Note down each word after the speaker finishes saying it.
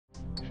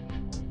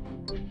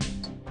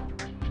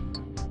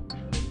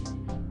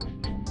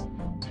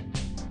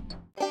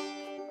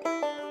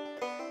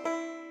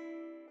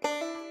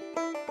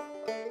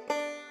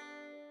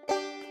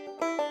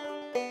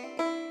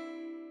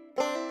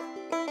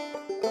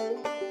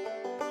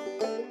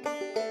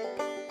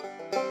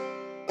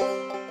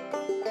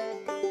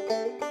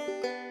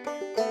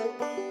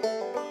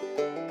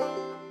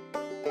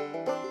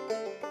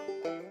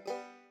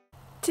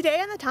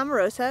Today on the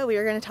Tomarosa, we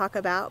are going to talk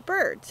about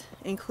birds,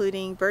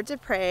 including birds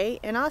of prey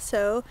and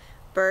also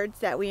birds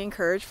that we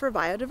encourage for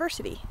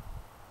biodiversity.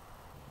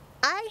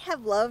 I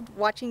have loved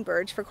watching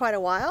birds for quite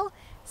a while,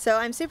 so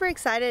I'm super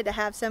excited to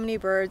have so many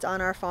birds on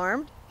our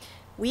farm.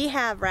 We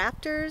have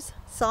raptors,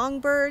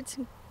 songbirds,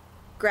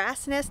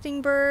 grass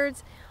nesting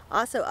birds,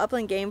 also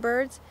upland game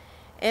birds,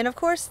 and of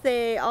course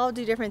they all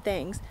do different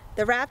things.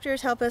 The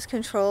raptors help us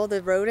control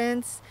the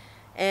rodents,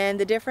 and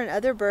the different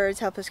other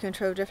birds help us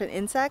control different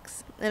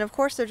insects, and of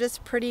course they're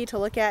just pretty to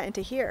look at and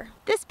to hear.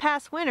 This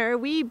past winter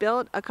we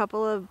built a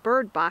couple of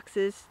bird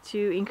boxes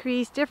to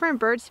increase different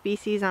bird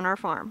species on our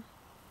farm.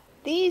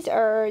 These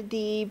are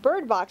the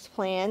bird box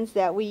plans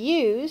that we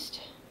used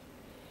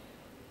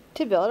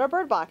to build our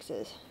bird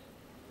boxes.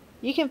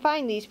 You can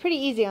find these pretty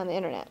easy on the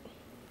internet.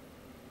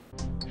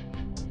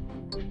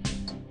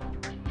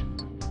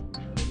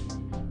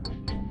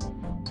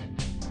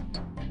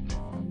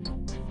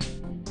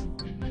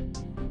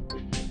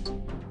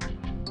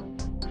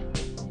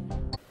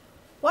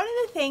 One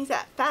of the things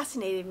that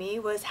fascinated me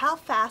was how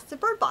fast the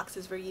bird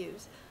boxes were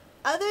used.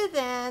 Other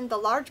than the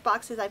large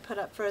boxes I put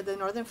up for the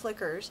northern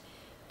flickers,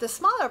 the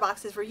smaller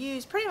boxes were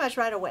used pretty much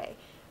right away.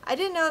 I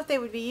didn't know if they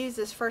would be used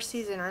this first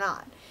season or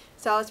not,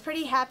 so I was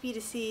pretty happy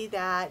to see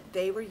that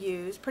they were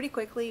used pretty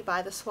quickly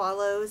by the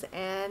swallows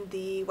and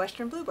the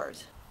western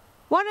bluebirds.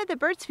 One of the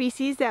bird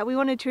species that we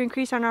wanted to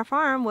increase on our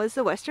farm was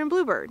the western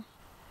bluebird.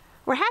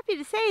 We're happy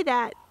to say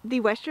that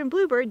the western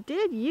bluebird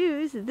did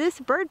use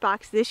this bird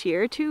box this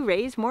year to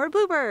raise more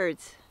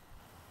bluebirds.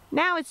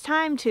 Now it's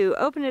time to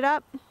open it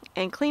up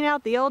and clean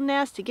out the old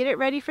nest to get it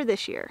ready for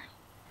this year.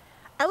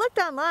 I looked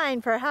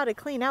online for how to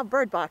clean out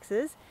bird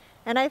boxes,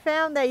 and I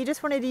found that you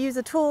just wanted to use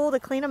a tool to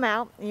clean them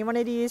out, and you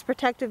wanted to use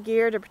protective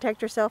gear to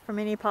protect yourself from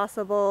any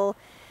possible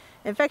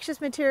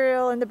infectious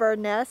material in the bird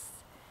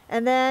nests,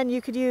 and then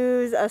you could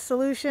use a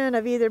solution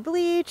of either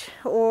bleach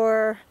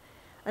or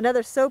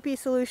another soapy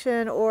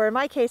solution, or in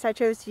my case I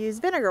chose to use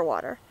vinegar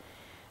water.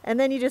 And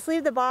then you just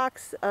leave the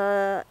box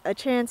a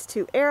chance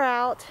to air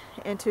out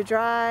and to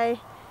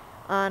dry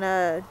on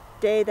a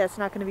day that's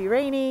not going to be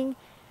raining,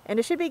 and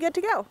it should be good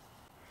to go.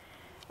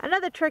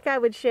 Another trick I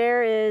would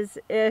share is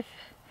if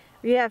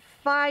you have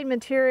fine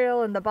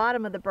material in the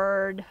bottom of the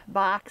bird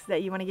box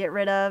that you want to get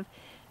rid of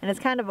and it's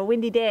kind of a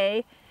windy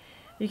day,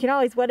 you can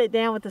always wet it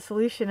down with the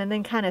solution and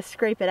then kind of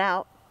scrape it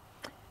out.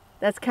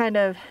 That's kind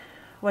of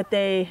what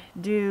they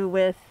do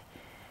with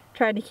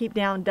trying to keep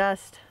down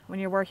dust when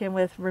you're working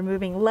with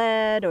removing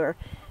lead or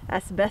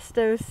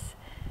asbestos.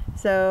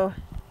 So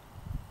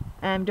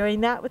I'm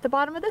doing that with the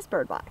bottom of this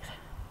bird box.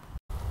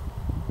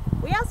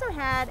 We also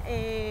had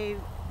a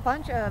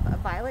bunch of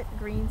violet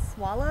green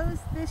swallows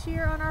this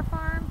year on our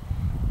farm,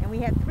 and we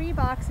had 3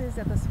 boxes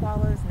that the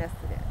swallows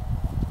nested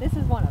in. This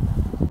is one of them.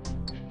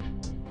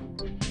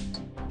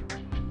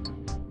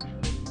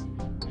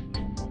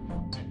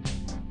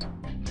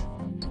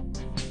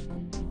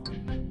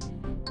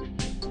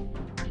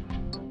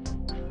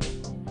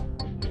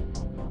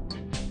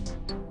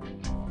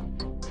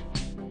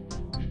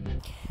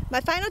 My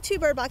final 2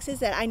 bird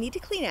boxes that I need to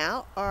clean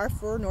out are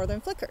for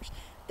northern flickers.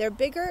 They're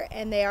bigger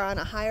and they are on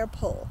a higher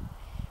pole.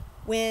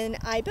 When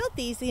I built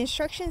these, the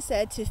instructions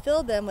said to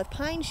fill them with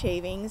pine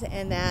shavings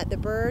and that the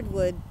bird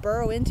would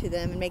burrow into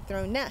them and make their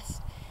own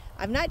nest.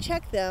 I've not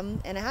checked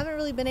them and I haven't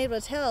really been able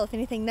to tell if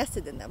anything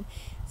nested in them.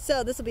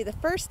 So this will be the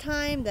first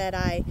time that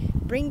I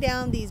bring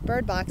down these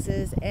bird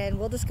boxes and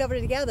we'll discover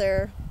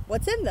together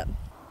what's in them.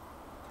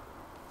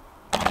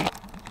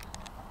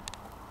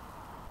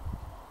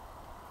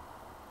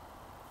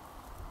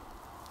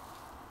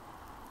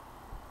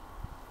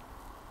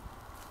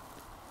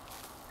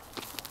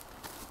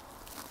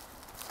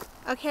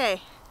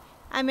 Okay,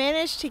 I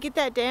managed to get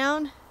that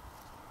down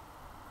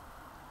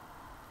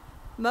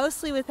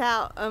mostly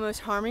without almost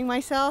harming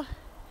myself.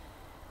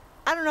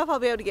 I don't know if I'll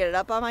be able to get it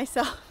up on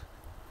myself.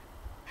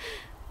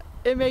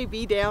 It may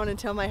be down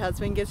until my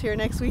husband gets here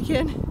next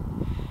weekend,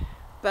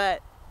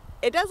 but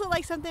it does look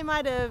like something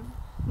might have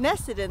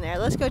nested in there.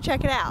 Let's go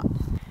check it out.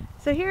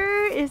 So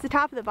here is the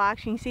top of the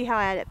box. You can see how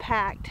I had it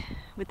packed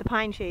with the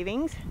pine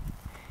shavings.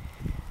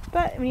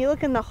 But when you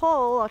look in the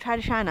hole, I'll try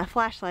to shine a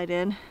flashlight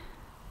in.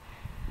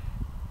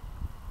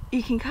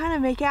 You can kind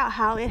of make out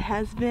how it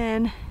has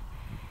been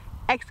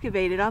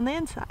excavated on the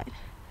inside.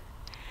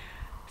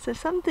 So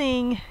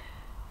something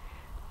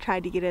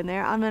tried to get in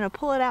there. I'm going to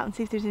pull it out and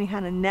see if there's any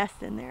kind of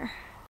nest in there.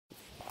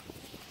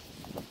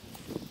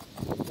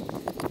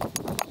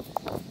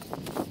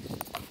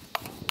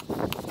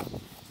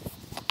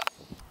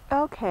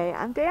 Okay,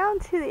 I'm down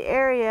to the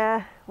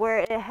area where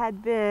it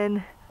had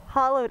been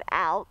hollowed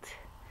out.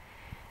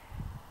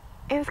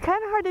 It was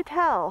kind of hard to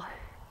tell.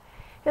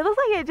 It looks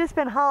like it had just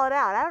been hollowed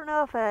out. I don't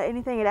know if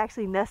anything had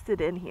actually nested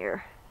in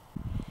here.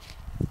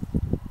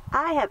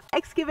 I have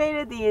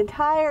excavated the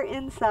entire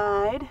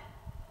inside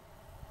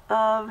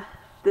of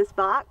this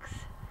box,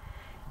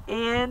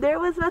 and there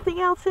was nothing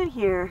else in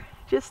here,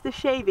 just the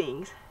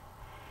shavings.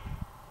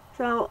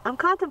 So I'm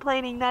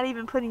contemplating not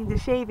even putting the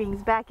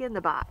shavings back in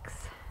the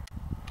box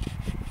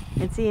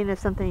and seeing if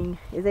something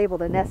is able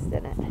to nest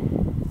in it.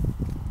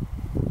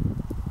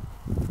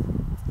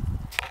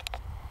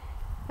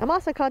 I'm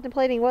also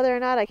contemplating whether or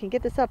not I can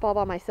get this up all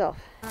by myself.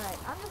 Alright,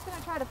 I'm just going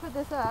to try to put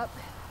this up.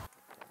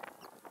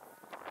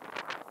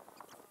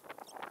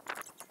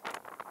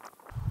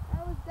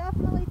 That was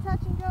definitely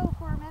touch and go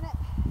for a minute.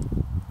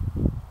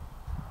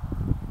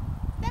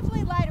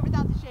 Definitely lighter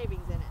without the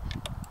shavings in it.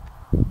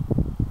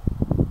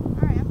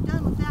 Alright, I'm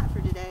done with that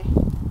for today.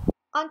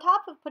 On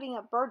top of putting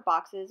up bird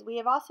boxes, we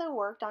have also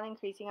worked on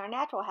increasing our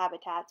natural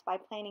habitats by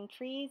planting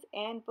trees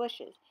and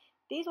bushes.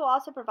 These will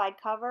also provide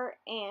cover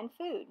and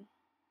food.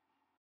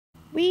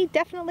 We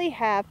definitely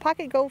have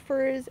pocket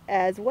gophers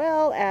as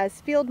well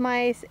as field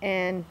mice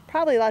and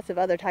probably lots of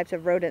other types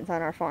of rodents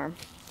on our farm.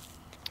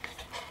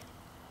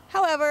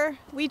 However,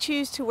 we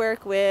choose to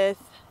work with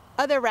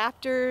other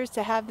raptors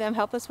to have them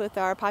help us with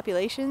our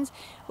populations.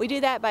 We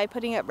do that by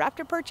putting up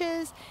raptor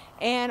perches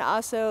and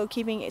also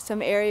keeping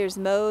some areas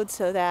mowed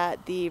so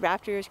that the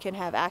raptors can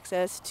have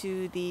access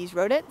to these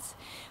rodents.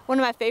 One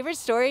of my favorite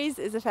stories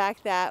is the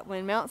fact that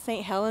when Mount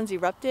St. Helens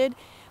erupted,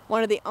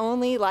 one of the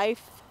only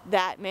life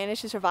that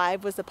managed to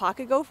survive was the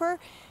pocket gopher.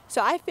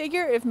 So I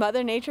figure if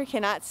Mother Nature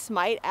cannot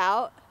smite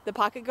out the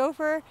pocket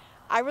gopher,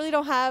 I really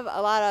don't have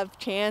a lot of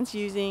chance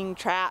using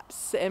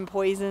traps and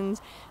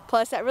poisons.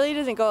 Plus that really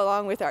doesn't go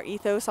along with our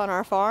ethos on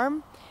our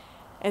farm.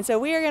 And so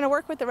we are going to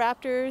work with the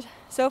raptors.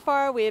 So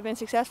far we have been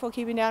successful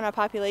keeping down our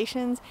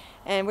populations,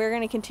 and we're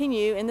going to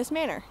continue in this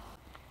manner.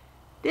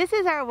 This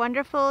is our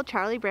wonderful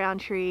Charlie Brown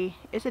tree.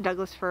 It's a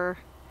Douglas fir.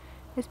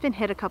 It's been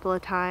hit a couple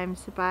of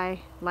times by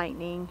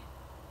lightning.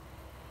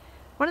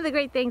 One of the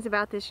great things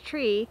about this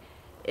tree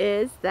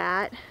is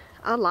that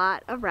a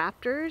lot of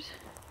raptors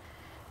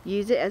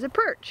use it as a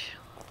perch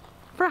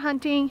for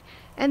hunting,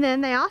 and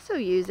then they also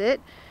use it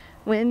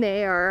when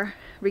they are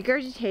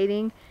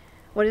regurgitating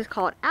what is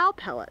called owl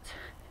pellets.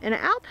 And an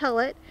owl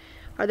pellet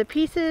are the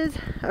pieces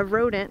of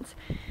rodents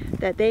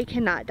that they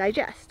cannot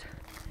digest.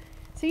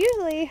 So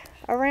usually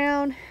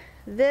around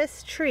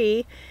this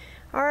tree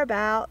are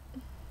about,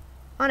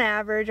 on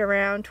average,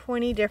 around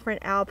 20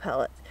 different owl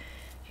pellets.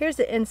 Here's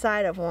the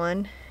inside of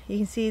one. You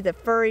can see the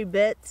furry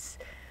bits.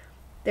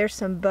 There's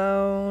some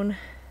bone.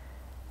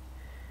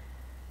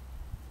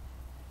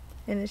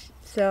 And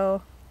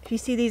so if you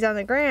see these on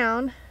the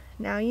ground,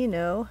 now you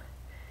know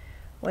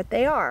what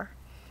they are.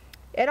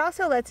 It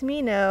also lets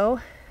me know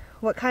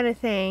what kind of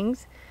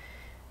things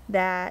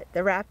that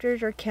the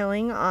raptors are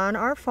killing on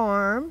our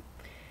farm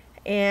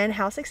and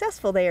how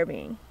successful they are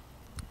being.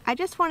 I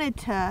just wanted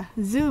to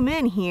zoom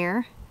in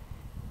here.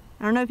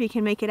 I don't know if you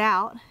can make it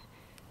out,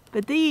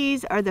 but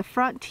these are the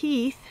front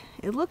teeth,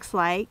 it looks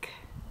like,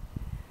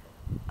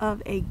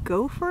 of a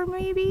gopher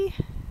maybe?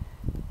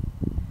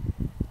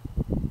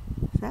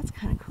 So that's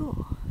kind of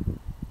cool.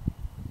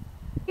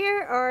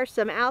 Here are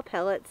some owl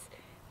pellets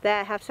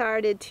that have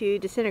started to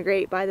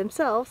disintegrate by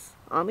themselves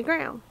on the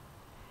ground.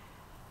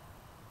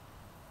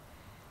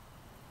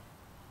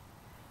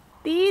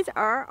 These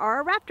are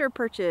our raptor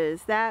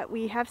perches that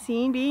we have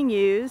seen being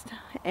used,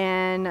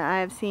 and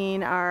I've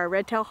seen our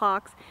red-tailed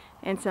hawks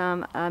and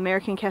some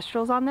American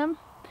kestrels on them.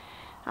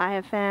 I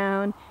have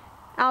found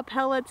owl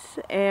pellets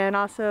and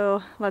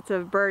also lots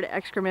of bird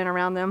excrement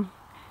around them.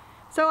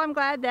 So I'm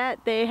glad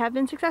that they have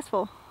been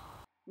successful.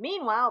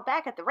 Meanwhile,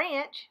 back at the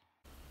ranch,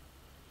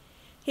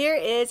 here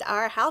is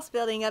our house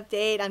building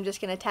update. I'm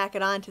just going to tack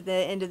it on to the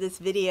end of this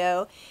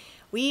video.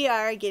 We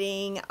are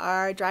getting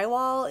our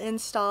drywall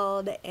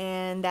installed,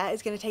 and that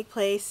is going to take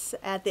place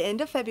at the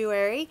end of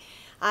February.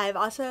 I've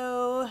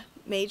also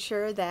made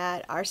sure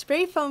that our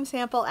spray foam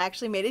sample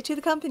actually made it to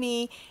the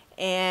company,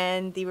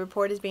 and the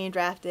report is being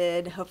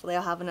drafted. Hopefully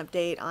I'll have an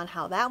update on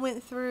how that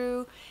went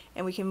through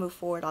and we can move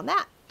forward on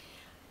that.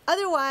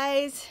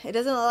 Otherwise, it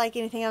doesn't look like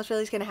anything else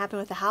really is going to happen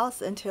with the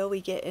house until we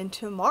get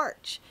into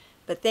March,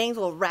 but things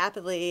will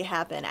rapidly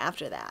happen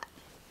after that.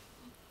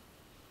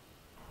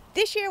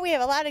 This year we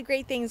have a lot of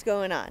great things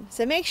going on,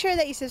 so make sure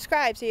that you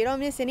subscribe so you don't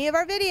miss any of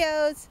our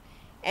videos,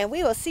 and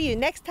we will see you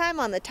next time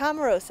on the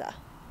Tomarosa.